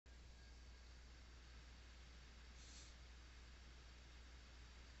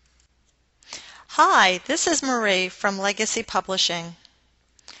Hi, this is Marie from Legacy Publishing.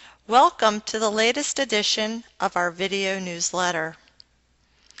 Welcome to the latest edition of our video newsletter.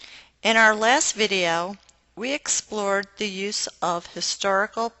 In our last video, we explored the use of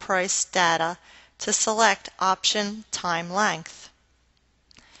historical price data to select option time length.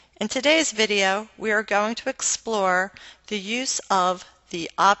 In today's video, we are going to explore the use of the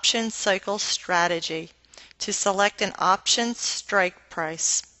option cycle strategy to select an option strike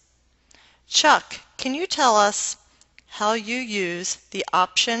price. Chuck, can you tell us how you use the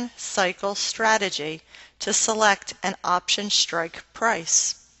option cycle strategy to select an option strike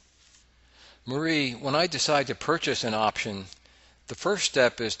price? Marie, when I decide to purchase an option, the first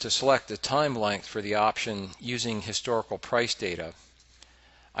step is to select the time length for the option using historical price data.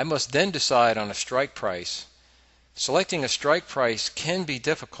 I must then decide on a strike price. Selecting a strike price can be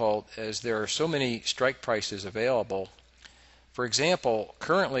difficult as there are so many strike prices available. For example,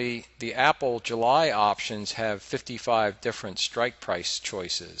 currently the Apple July options have 55 different strike price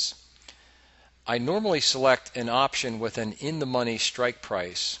choices. I normally select an option with an in-the-money strike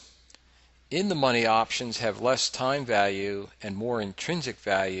price. In-the-money options have less time value and more intrinsic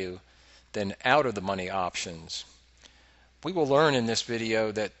value than out-of-the-money options. We will learn in this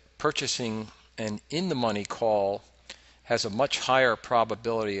video that purchasing an in-the-money call has a much higher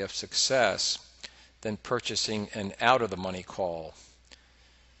probability of success than purchasing an out-of-the-money call.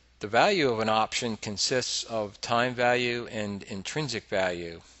 The value of an option consists of time value and intrinsic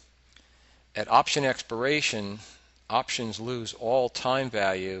value. At option expiration, options lose all time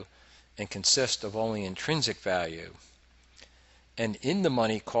value and consist of only intrinsic value. An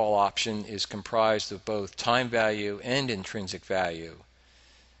in-the-money call option is comprised of both time value and intrinsic value.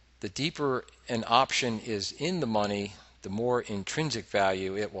 The deeper an option is in the money, the more intrinsic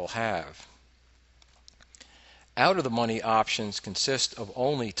value it will have. Out-of-the-money options consist of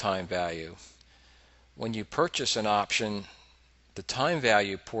only time value. When you purchase an option, the time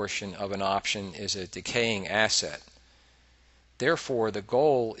value portion of an option is a decaying asset. Therefore, the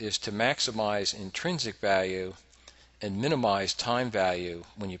goal is to maximize intrinsic value and minimize time value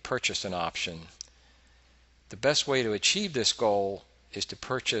when you purchase an option. The best way to achieve this goal is to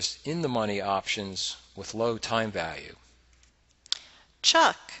purchase in-the-money options with low time value.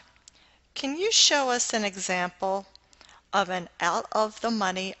 Chuck, can you show us an example of an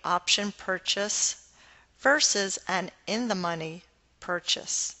out-of-the-money option purchase versus an in-the-money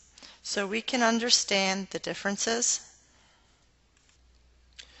purchase so we can understand the differences?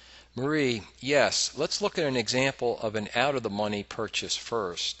 Marie, yes, let's look at an example of an out-of-the-money purchase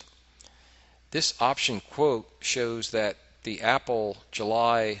first. This option quote shows that the Apple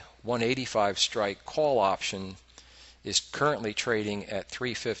July 185 strike call option is currently trading at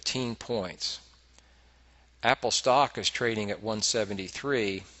 315 points. Apple stock is trading at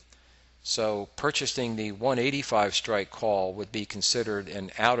 173, so purchasing the 185 strike call would be considered an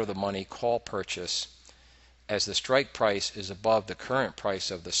out-of-the-money call purchase, as the strike price is above the current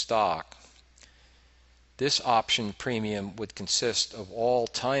price of the stock. This option premium would consist of all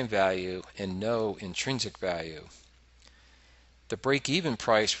time value and no intrinsic value. The break-even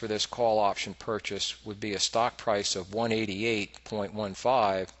price for this call option purchase would be a stock price of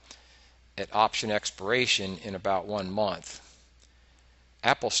 188.15 at option expiration in about 1 month.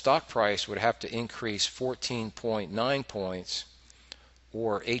 Apple stock price would have to increase 14.9 points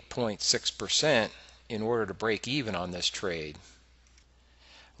or 8.6% in order to break even on this trade.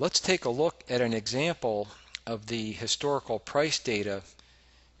 Let's take a look at an example of the historical price data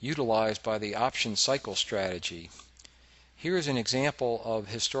utilized by the option cycle strategy. Here is an example of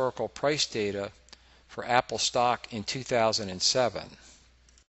historical price data for Apple stock in 2007.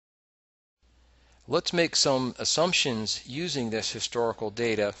 Let's make some assumptions using this historical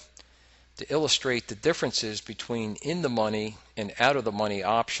data to illustrate the differences between in-the-money and out-of-the-money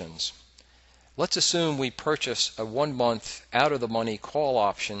options. Let's assume we purchase a 1-month out-of-the-money call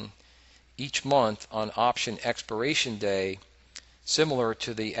option each month on option expiration day, similar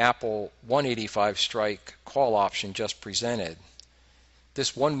to the Apple 185 strike call option just presented.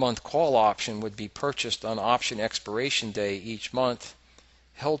 This 1-month call option would be purchased on option expiration day each month,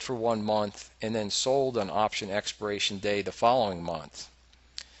 held for 1 month, and then sold on option expiration day the following month.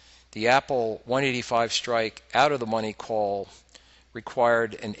 The Apple 185 strike out-of-the-money call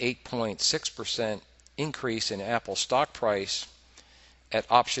required an 8.6% increase in Apple stock price at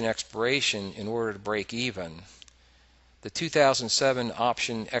option expiration in order to break even. The 2007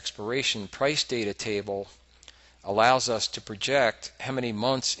 option expiration price data table allows us to project how many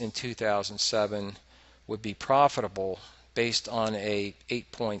months in 2007 would be profitable based on a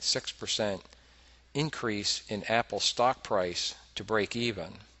 8.6% increase in Apple stock price to break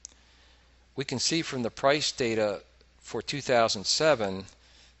even. we can see from the price data for 2007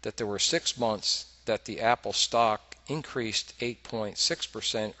 that there were 6 months that the Apple stock increased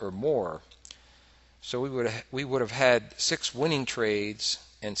 8.6% or more. So we would have had 6 winning trades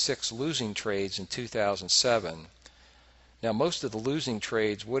and 6 losing trades in 2007. Now, most of the losing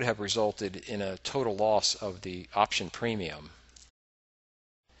trades would have resulted in a total loss of the option premium.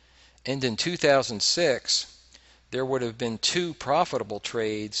 And in 2006, there would have been 2 profitable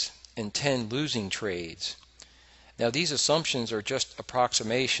trades and 10 losing trades. Now, these assumptions are just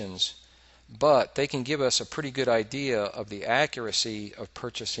approximations, but they can give us a pretty good idea of the accuracy of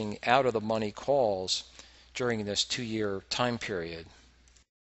purchasing out-of-the-money calls during this 2-year time period.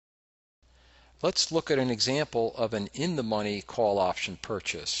 Let's look at an example of an in-the-money call option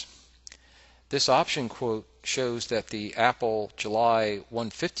purchase. This option quote shows that the Apple July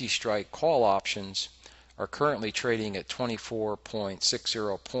 150 strike call options are currently trading at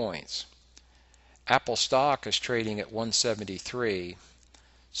 24.60 points. Apple stock is trading at 173,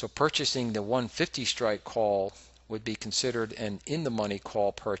 so purchasing the 150 strike call would be considered an in-the-money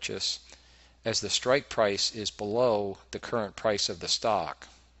call purchase, as the strike price is below the current price of the stock.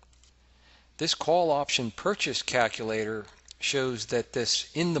 This call option purchase calculator shows that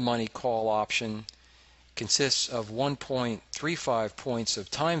this in-the-money call option consists of 1.35 points of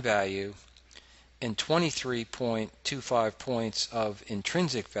time value and 23.25 points of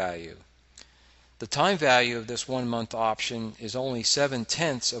intrinsic value. The time value of this 1-month option is only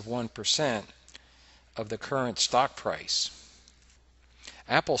 0.7% of the current stock price.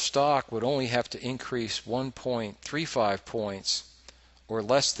 Apple stock would only have to increase 1.35 points, or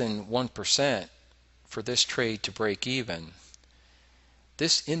less than 1%, for this trade to break even.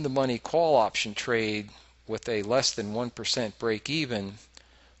 This in-the-money call option trade with a less than 1% break even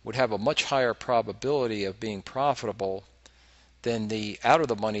would have a much higher probability of being profitable than the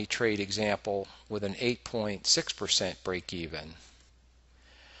out-of-the-money trade example with an 8.6% break even.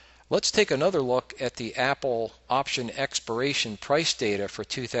 Let's take another look at the Apple option expiration price data for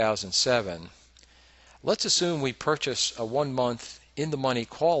 2007. Let's assume we purchase a 1-month in-the-money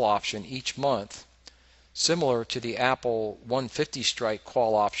call option each month, similar to the Apple 150 strike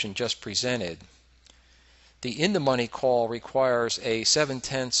call option just presented. The in-the-money call requires a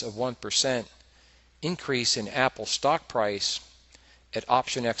 0.7% increase in Apple stock price at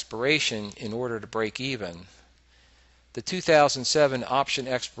option expiration in order to break even. The 2007 option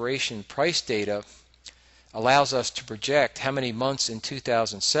expiration price data allows us to project how many months in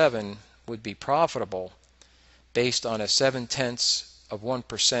 2007 would be profitable based on a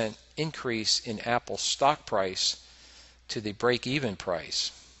 0.7% increase in Apple's stock price to the break-even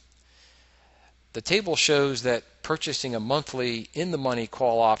price. The table shows that purchasing a monthly in-the-money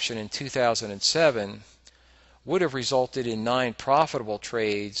call option in 2007 would have resulted in 9 profitable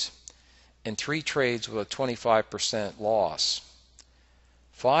trades and 3 trades with a 25% loss.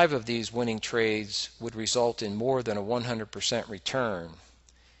 5 of these winning trades would result in more than a 100% return.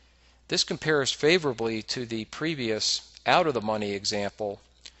 This compares favorably to the previous out-of-the-money example,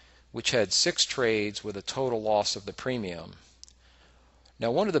 which had 6 trades with a total loss of the premium.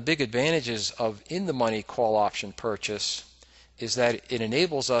 Now, one of the big advantages of in-the-money call option purchase is that it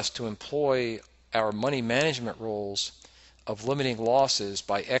enables us to employ our money management rules of limiting losses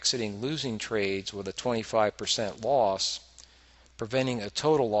by exiting losing trades with a 25% loss, preventing a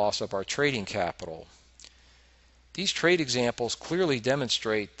total loss of our trading capital. These trade examples clearly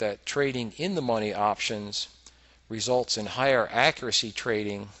demonstrate that trading in-the-money options results in higher accuracy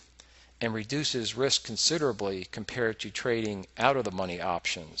trading and reduces risk considerably compared to trading out-of-the-money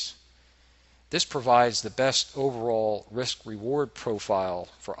options. This provides the best overall risk-reward profile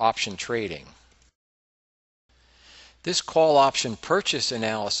for option trading. This call option purchase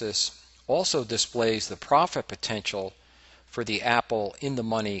analysis also displays the profit potential for the Apple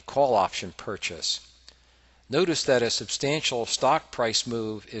in-the-money call option purchase. Notice that a substantial stock price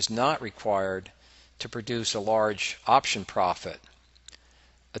move is not required to produce a large option profit.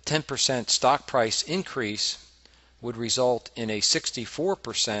 A 10% stock price increase would result in a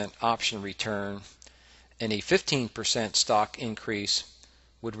 64% option return, and a 15% stock increase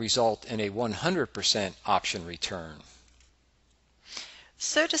would result in a 100% option return.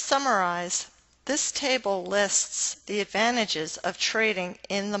 So to summarize, this table lists the advantages of trading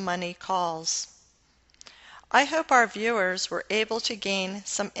in-the-money calls. I hope our viewers were able to gain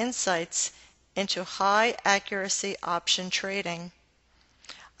some insights into high accuracy option trading.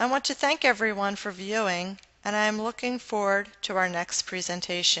 I want to thank everyone for viewing, and I am looking forward to our next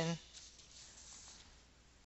presentation.